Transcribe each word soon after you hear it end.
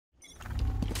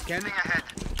Scanning ahead.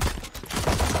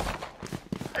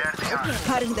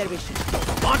 Cutting their vision.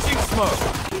 Launching smoke.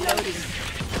 Reloading.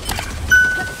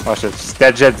 Watch this.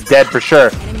 Dead Jet's dead for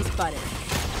sure. Enemy spotted.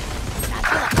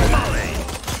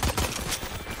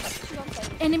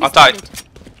 Enemy On tight. spotted.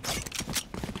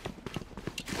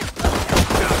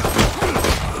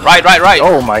 Right.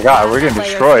 Oh my god, we're getting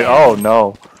destroyed. Oh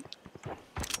no.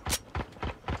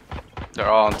 They're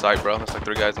all on site, bro. There's like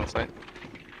 3 guys on site.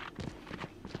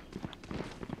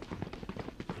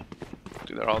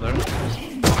 Dude, they're all there.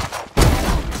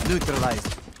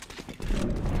 Neutralized.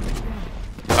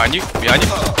 Behind you. Revealing.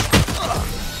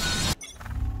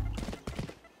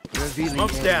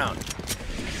 Smoke's down.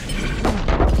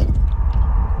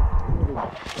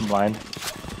 I'm blind.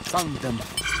 Found them.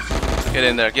 Get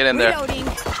in there. Reloading.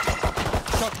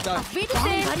 Shot down.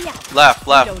 Left.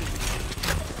 Reloading.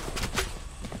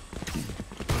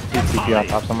 TP on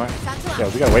top somewhere. Yeah,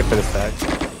 we gotta wait for this tag.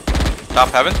 Top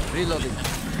heaven. Reloading.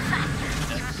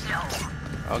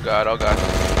 Oh god.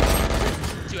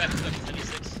 2 heaven,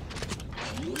 76.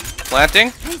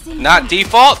 Planting. Not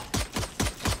default.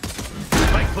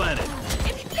 Spike planted.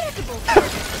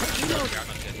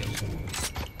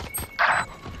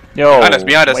 Yo,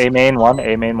 Behind us. A main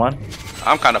one.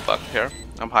 I'm kind of bugged here.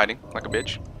 I'm hiding like a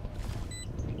bitch.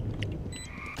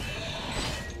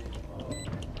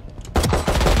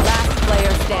 Last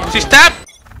player standing. She stabbed.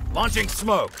 Launching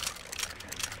smoke.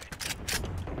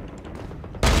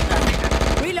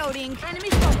 Reloading. Enemy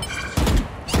spotted.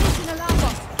 Placing alarm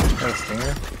bot. Got a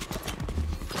stinger.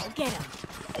 Get him.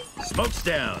 Smoke's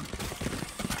down.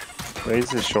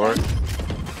 Raze is short.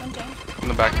 In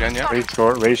the back again, yeah.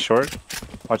 Raze short.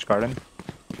 Watch garden.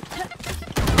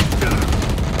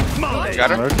 Molly.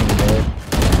 Got I'm her. lurking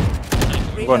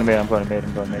mid. I'm going to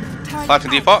mid.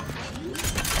 Planting default.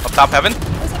 Up top heaven.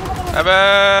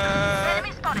 Heaven.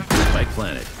 Spike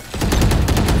planted.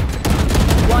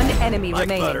 One enemy Like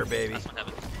remaining. butter, baby. Last one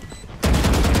heaven.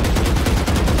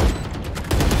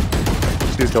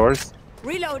 2 doors.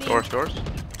 Reloading. Doors.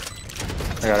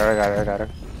 I got her.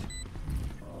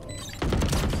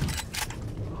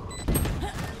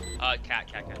 Cat.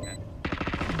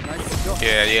 Nice shot.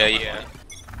 Yeah.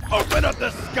 Open up the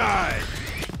sky.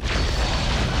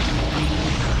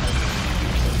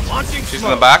 Launching She's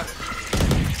smoke. in the back.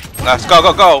 Let's go.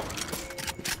 Get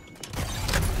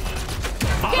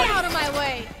out of my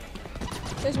way.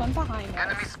 There's one behind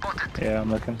us. Yeah, I'm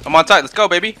looking. I'm on site. Let's go,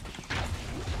 baby.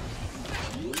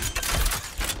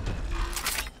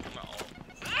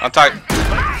 On tight.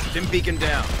 Stim beacon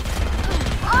down.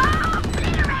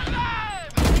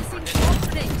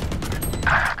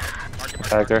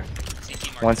 Tagged her.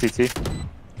 CT mark. 1 CT.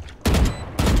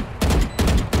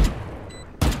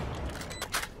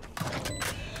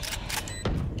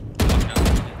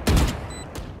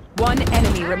 One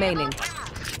enemy remaining.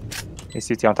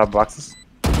 ACT on top of boxes.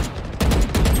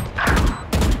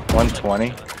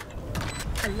 120.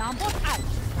 Alarm bot out.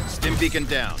 Stim beacon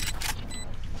down.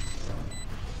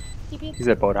 TP. He's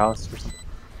at boathouse or something.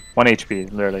 1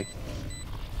 HP, literally.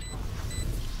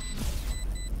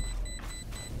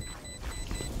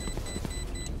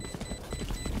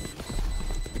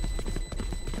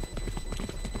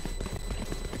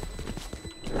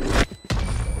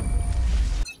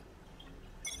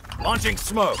 Launching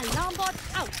smoke. Alarm bot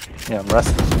out. Yeah, I'm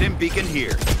resting. Stim beacon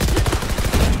here.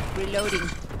 Reloading.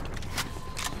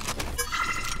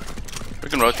 We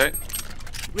can rotate.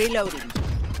 Reloading.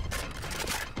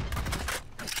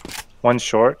 1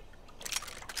 short.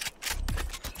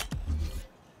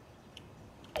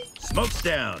 Smoke's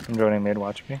down. I'm joining mid,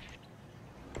 watch me.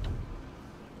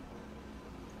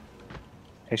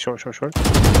 Hey, short.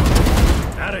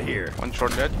 Out of here. 1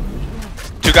 short dead.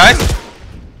 2 guys.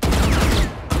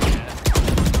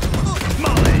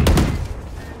 Molly.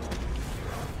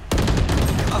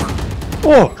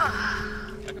 Oh!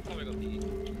 I could probably go B.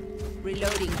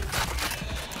 Reloading.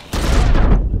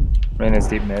 Rain is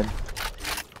deep mid.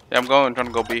 Yeah, I'm trying to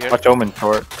go B here. Watch Omen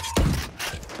short.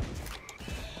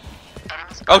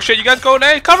 Oh shit, you guys go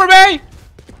A. Cover me.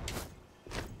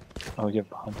 Oh, you have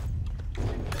bomb.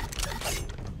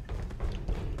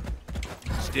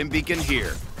 Stim beacon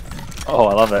here. Oh,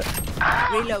 I love it.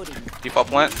 Reloading. Default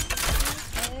plant.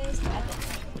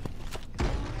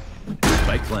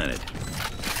 Spike planted.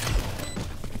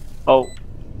 Oh,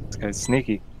 this guy's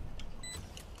sneaky.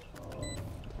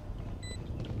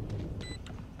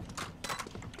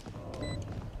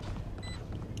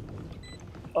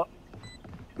 Oh.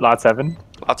 Lot 7.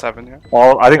 Lots happen, yeah.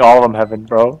 I think all of them heaven,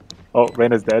 bro. Oh,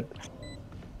 Reyna's dead.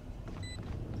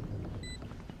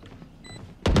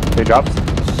 They drops.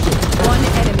 One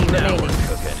enemy Now remaining. we're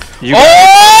cooking. You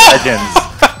Oh! legends.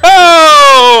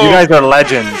 Oh! go! You guys are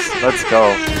legends. Let's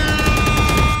go.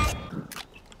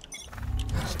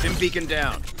 Stim beacon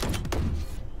down.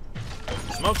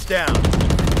 Smoke's down.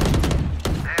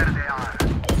 There they are.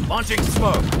 Launching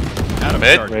smoke. Out of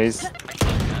Mid. charges. Raise.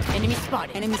 Enemy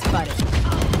spotted. Enemy spotted.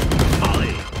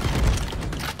 Molly.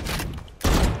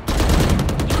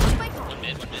 One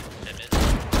mid, mid.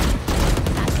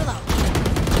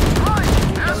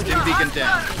 Stim beacon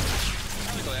down.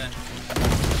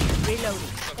 Reloading.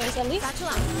 There's at least.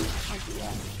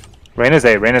 Reyna's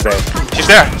A. Reyna's A. She's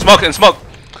there. Smoke and smoke.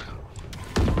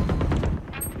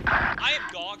 I am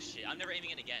dog shit. I'm never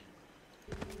aiming it again.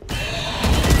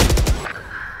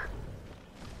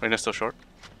 Reina's still short.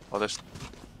 Oh, there's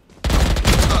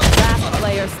Last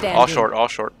player standing. all short. All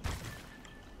short.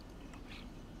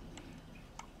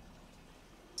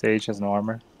 Sage has no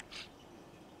armor.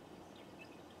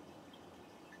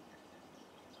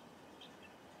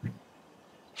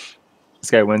 This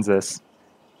guy wins this.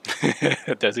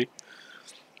 Does he?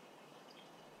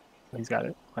 He's got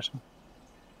it. Watch him.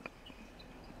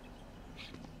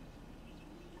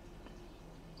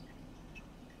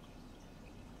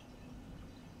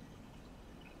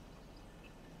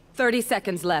 $30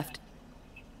 seconds left.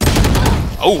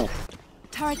 Oh.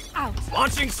 Turret out.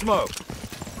 Launching smoke.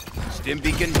 Stim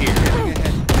beacon here.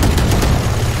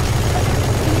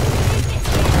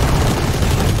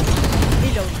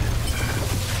 Reloading.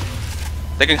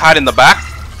 They can hide in the back.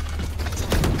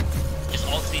 Just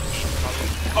all CT,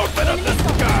 probably. Open up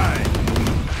the sky.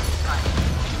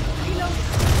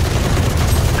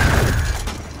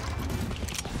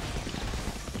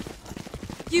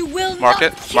 You will Mark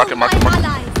not it. kill Mark it. Mark it. my Mark it.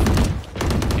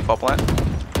 allies. Default plant.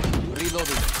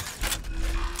 Reloading.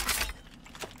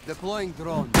 Deploying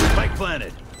drone. Spike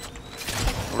planted.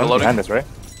 One's Reloading. behind us, right?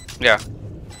 Yeah.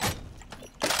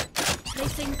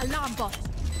 Placing alarm bot.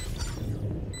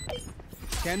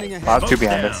 Scanning ahead. Wow, two Smoke's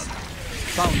behind down. us.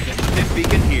 Found them. Stim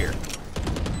beacon here.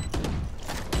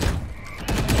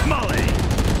 Molly.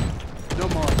 No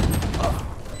more.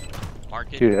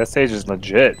 Market. Dude, that stage is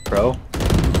legit, bro.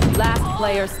 Last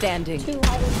player standing. Two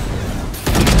hiding.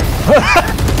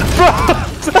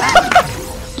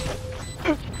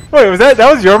 Wait, was that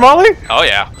was your molly? Oh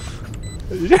yeah.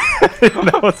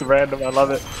 That was random. I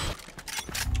love it.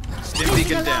 Stim Placing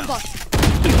beacon alarm down. bot.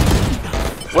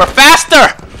 We're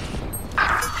faster.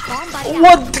 Bomb buddy out.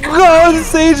 What? God,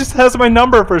 Sage has my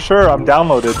number for sure. I'm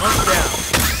downloaded. Smoke's down.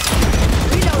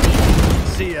 Reloading.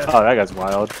 See ya. Oh, that guy's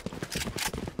wild.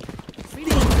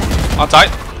 On tight.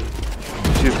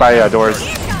 She's by doors.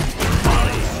 Turret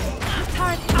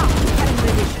out.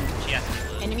 She has to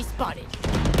be Enemy spotted.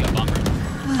 You got bomber.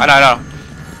 I know.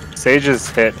 Sage is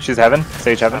hit. She's heaven.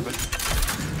 Sage heaven.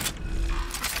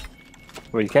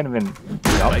 Wait, you can't even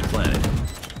jump. Spike planted.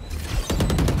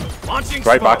 Launching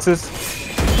Right smoke. boxes.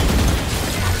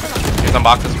 Here's some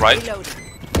boxes right. Reloading.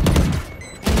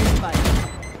 Enemy spotted.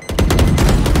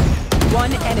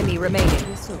 One enemy remaining.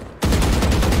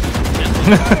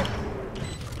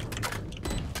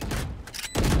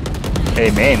 Hey,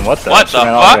 main, what the? What the She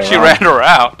ran all fuck? way She around. ran her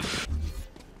out.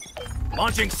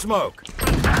 Launching smoke. Get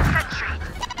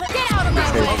out of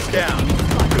my way. Smoke's down.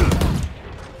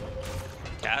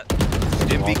 Cat.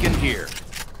 Stim beacon here.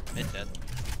 Mid dead.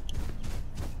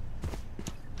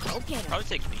 Okay. Probably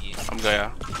take B. I'm going.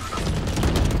 Yeah.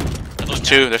 Double There's cat.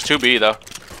 two. There's 2B though.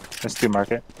 Let's do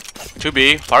market.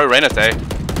 2B. Probably Reina's A.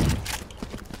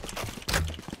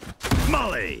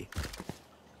 Molly.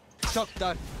 Shock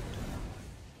dart.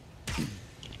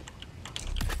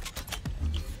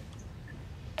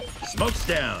 Smoke's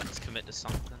down. Let's commit to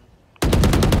something.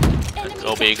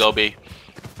 Go B. Go B.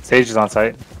 Sage is on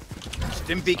site.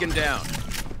 Stim beacon down.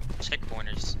 Check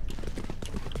corners.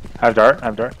 I have dart. I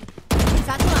have dart.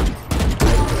 Satchel out.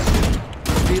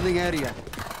 Stealing area.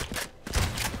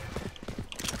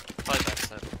 Probably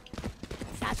backside.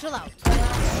 Satchel out.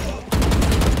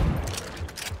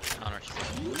 Counter.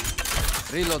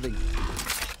 Reloading.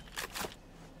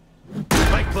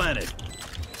 Spike planted.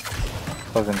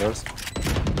 Closing doors.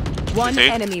 One See?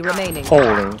 enemy remaining.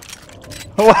 Holy.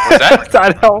 that?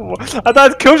 I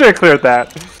thought Killjoy cleared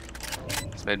that.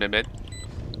 It's mid. Mid.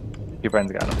 Your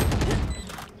friends got him.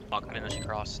 Fuck, man, she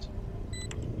crossed.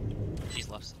 She's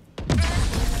left.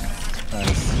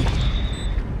 Nice.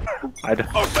 I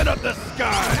don't. Open up the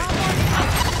sky.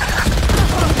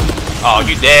 Oh,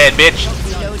 you dead, bitch.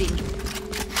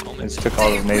 Reloading. I just took all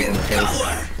those nades in the face.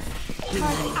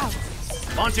 Turret out.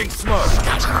 Launching smoke.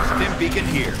 Stim beacon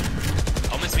here.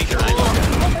 Almost beat her.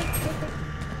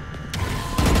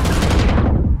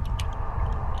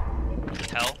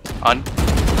 Hell.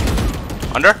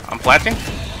 Under. I'm planting.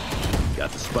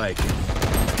 Got the spike.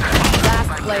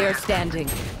 Last player standing.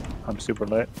 I'm super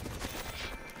lit.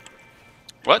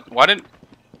 What? Why didn't?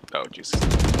 Oh Jesus.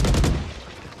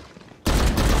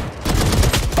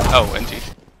 Oh,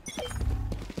 NT.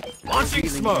 Launching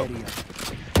smoke.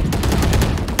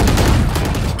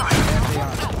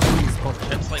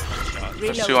 That's like one shot.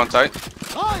 There's two on site.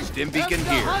 Stim beacon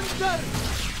here.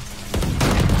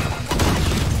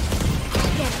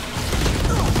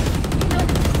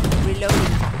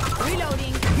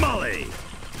 Reloading. Molly.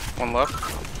 One left.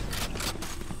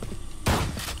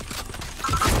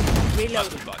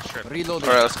 Reloading.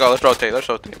 All right, let's go. Let's rotate. Let's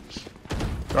rotate.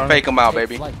 Fake them out,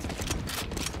 baby. Flight.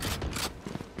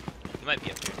 He might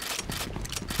be up here.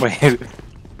 Wait.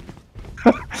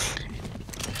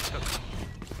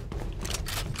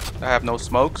 I have no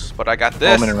smokes, but I got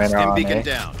this. Omen and Rainer Stim on beacon A.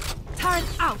 down. Turn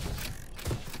out.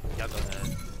 Yeah, go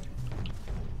ahead.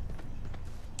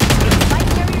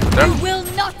 There. You will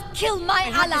not kill my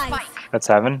allies. That's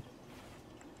heaven.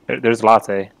 There's lots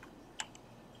A.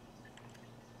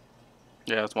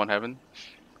 Yeah, that's one heaven.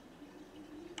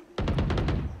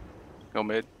 Go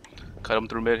mid. Cut him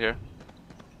through mid here.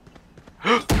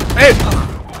 Hey!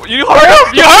 You heard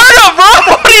him! You heard him, bro!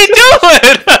 What are you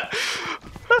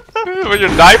doing? With your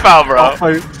knife out, bro.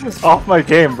 Off my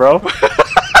game, bro.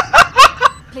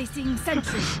 Placing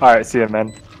sentry. Alright, see ya,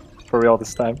 man. For real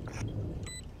this time.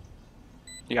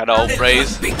 You got an old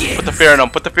phrase. Put the fear in him.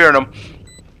 Put the fear in him.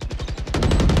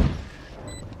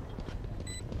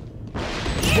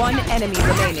 One enemy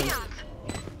remaining.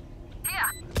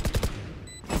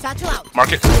 Satchel out.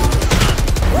 Mark it.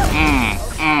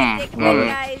 Love it.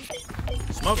 Guys.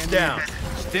 Smoke's down.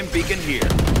 Stim beacon here.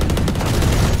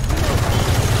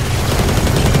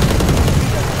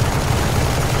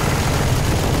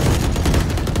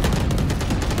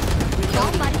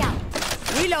 Somebody out.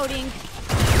 Reloading.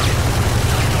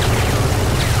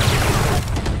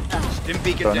 Stim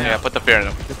beacon Running. down. Yeah, put the fear in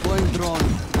him. Deploying drone.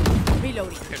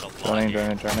 Reloading. There's a lot Joining,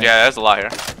 here. joining. Yeah, there's a lot here.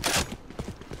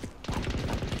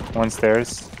 One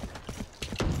stairs.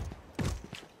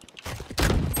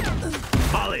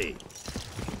 Molly.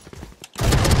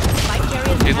 Spike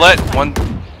carrier. He's lit. One.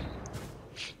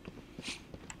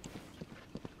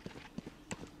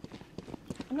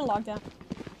 I'm gonna log down.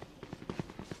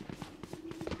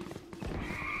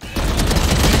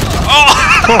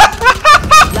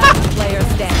 Last player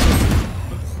standing.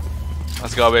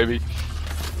 Let's go, baby.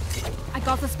 I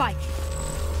got the spike.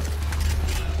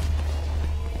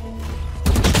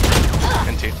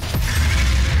 NT.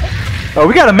 Oh,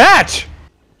 we got a match!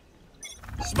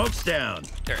 Smoke's down.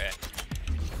 They're A.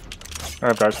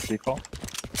 Alright, Bryce, default.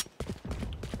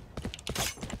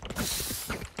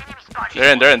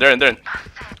 They're in. They're in. They're in. They're in.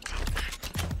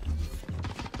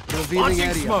 Revealing Launching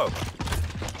area. smoke.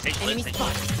 Enemy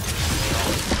spot.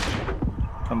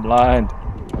 I'm blind.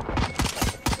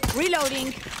 Reloading.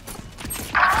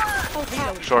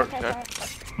 Okay. Short. Okay, There.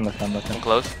 I'm looking.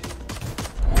 Close.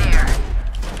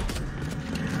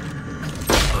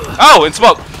 Oh, in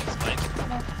smoke.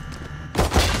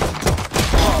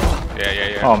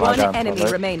 Yeah. Oh my One god. enemy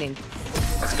brother. remaining.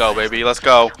 Let's go, baby. Let's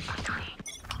go.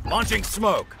 Launching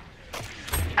smoke.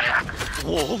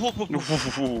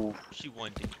 Whoa. She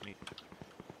one dinked me.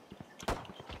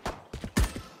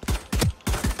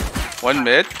 One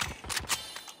mid.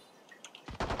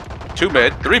 Two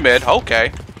mid. Three mid.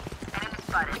 Okay.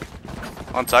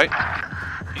 On site.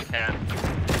 You can.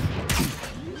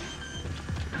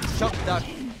 Shock dart.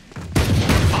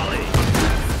 Molly.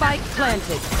 Spike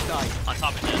planted. On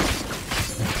top of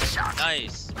Jet.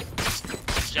 Nice.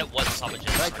 Jet was on top of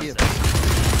Jet. Right here.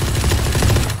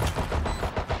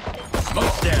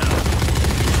 Smoke's down.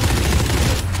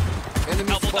 Enemy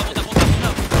Double. spotted.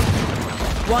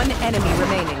 One enemy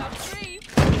remaining.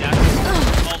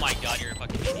 Oh my god, you're a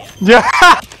fucking idiot.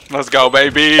 Yeah! Let's go,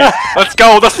 baby. Let's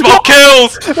go. The smoke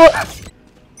kills.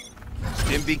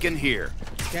 Stim beacon here.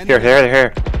 Here.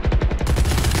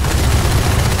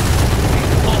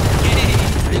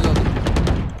 Reloading.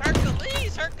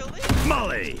 Hercules.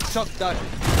 Molly. Shock dart.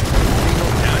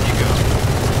 Down you go.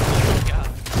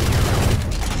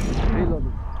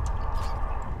 Reloading.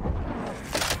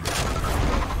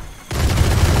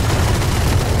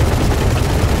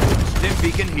 Stim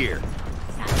beacon here.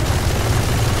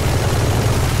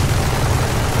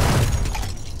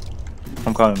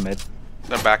 I'm coming mid.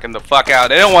 They're backing the fuck out.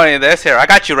 They don't want any of this here. I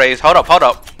got you, Raze. Hold up.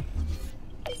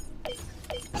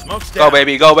 Smoke's down. Go,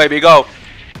 baby. Go.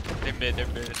 They're mid. They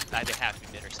have to be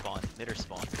mid or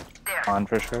spawn. On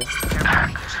for sure. She's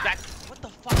back. What the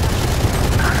fuck?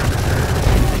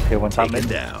 Okay, one top Taken mid.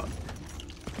 down.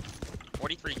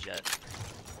 43 Jet.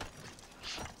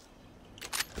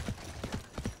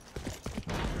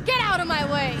 Get out of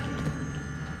my way.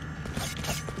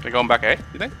 They're going back A,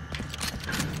 you think?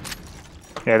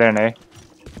 Yeah, they're in A.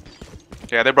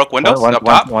 Yeah, they broke windows One, up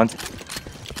top. one.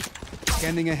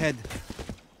 Scanning ahead.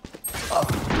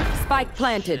 Spike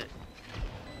planted.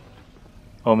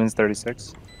 Omen's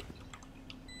 36.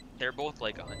 They're both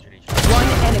like 100 each. One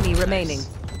enemy remaining.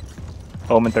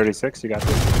 Omen 36. You got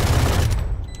this.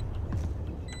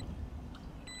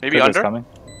 Maybe Trigger's under. coming.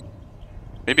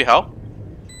 Maybe hell.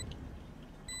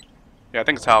 Yeah, I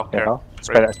think it's hell. Yeah, Here. hell.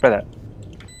 Spread that. Spread that.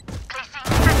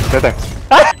 Right there.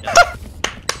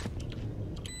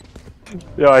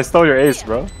 Yo, I stole your ace,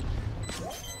 bro.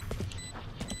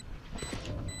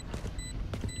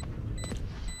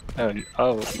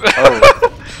 Oh.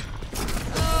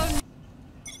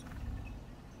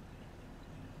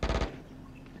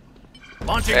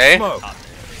 Launching Hey. smoke.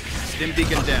 Stim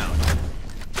beacon down.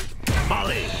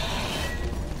 Molly.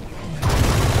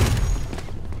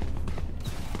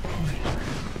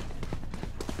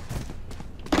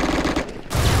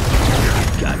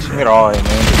 Get all in,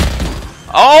 man.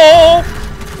 Oh!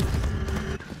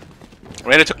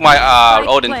 Reyna took my Spike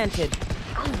Odin. planted.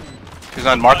 She's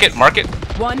on market.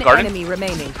 One Garden. enemy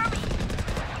remaining.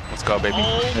 Let's go, baby.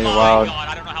 Oh Hey, my wow. god,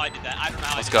 I don't know how I did that. I don't know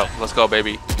how Let's I go. did Let's go,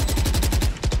 baby.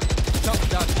 Shot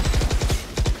down.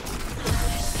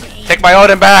 Take my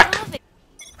Odin back.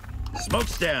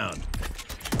 Smoke's down.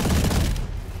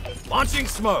 Launching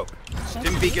smoke.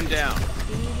 Stim beacon down.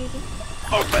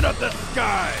 Open up the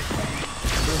sky.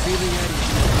 Revealing area.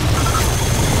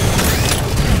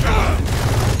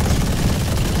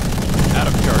 Out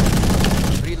of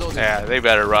charge. Reloading. Yeah, they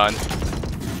better run.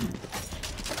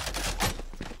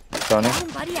 Tony.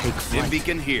 Stim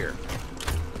beacon here.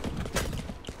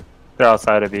 They're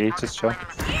outside of E. Just chill.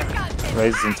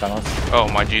 Raises in tunnels. Oh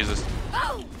my Jesus.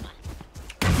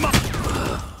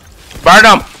 Burn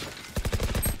them.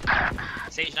 that.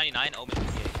 Sage 99, Omen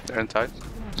 58. They're inside.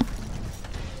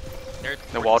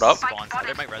 They're walled up. Spawn, so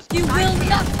they might res. You will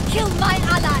not kill my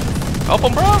ally. Help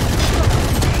them, bro.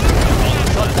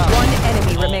 One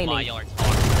enemy Oh my, remaining. y'all are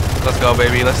fucked. Let's go,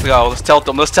 baby. Let's go. Let's tilt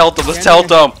them. Let's tilt them. Let's tilt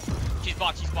them. She's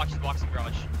boxed in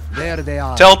garage. There they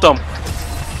are. Tilt them.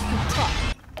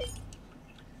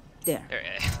 There.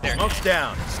 There. Smoke's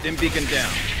down. Stim beacon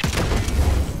down.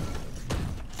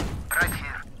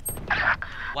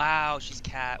 Wow, she's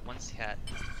cat. One's cat.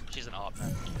 She's an op,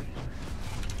 man.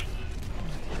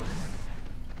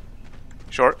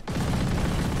 Short.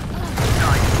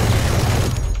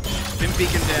 Stim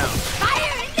beacon down.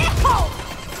 Fire in the hole.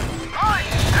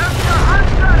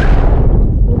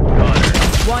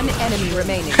 One enemy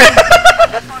remaining.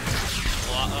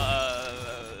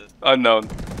 Unknown.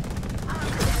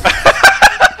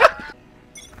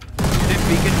 Stim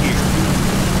beacon here.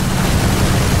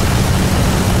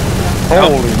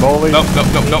 Holy moly. Nope.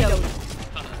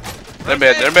 They're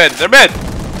mid.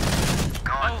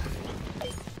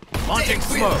 Launching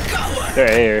smoke. They're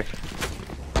A here.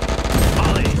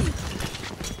 Molly.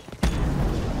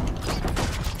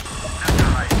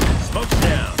 Smoke's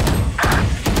down.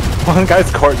 One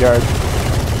guy's courtyard.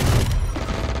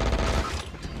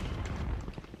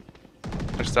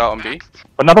 Just out on B.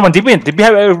 Another one. DB in. DB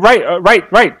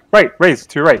right. Raise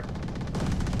to your right.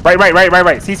 Right.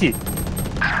 CC.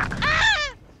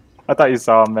 I thought you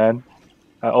saw him, man.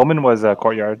 Omen was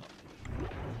courtyard.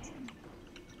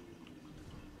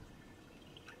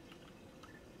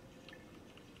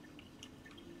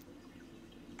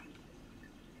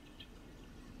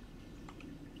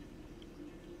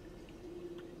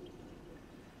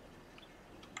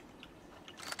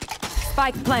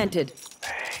 Spike planted.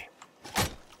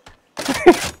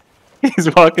 He's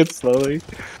walking slowly.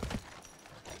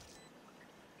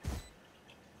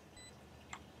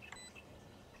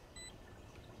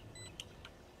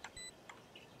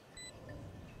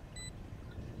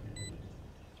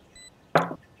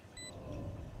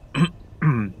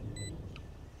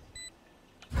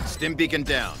 Stim beacon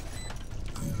down.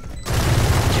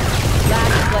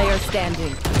 Last player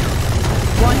standing.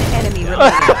 One enemy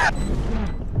remaining.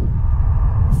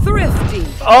 Thrifty.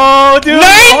 Oh, dude!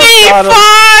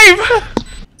 95!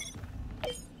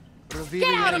 Revealing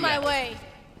Get out of area. my way.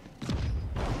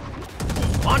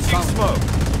 Launching smoke.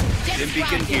 Get Stim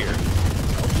beacon grounded. here.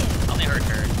 Only hurt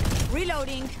her.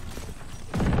 Reloading.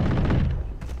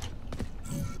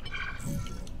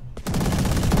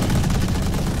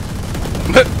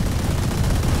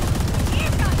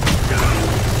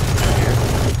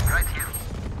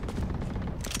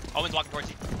 Omen's walking towards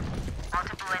you.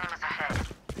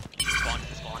 Spawn.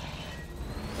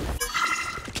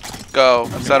 Go.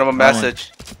 Send him a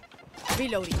message.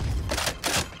 Reloading.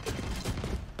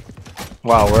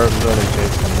 Wow, we're really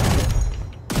chasing them.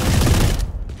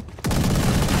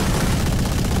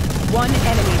 One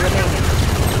enemy remaining.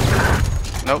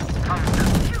 Nope.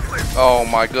 Oh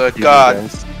my good GG, God.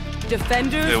 guys.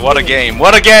 Defenders. Dude, what a win. game.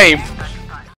 What a game.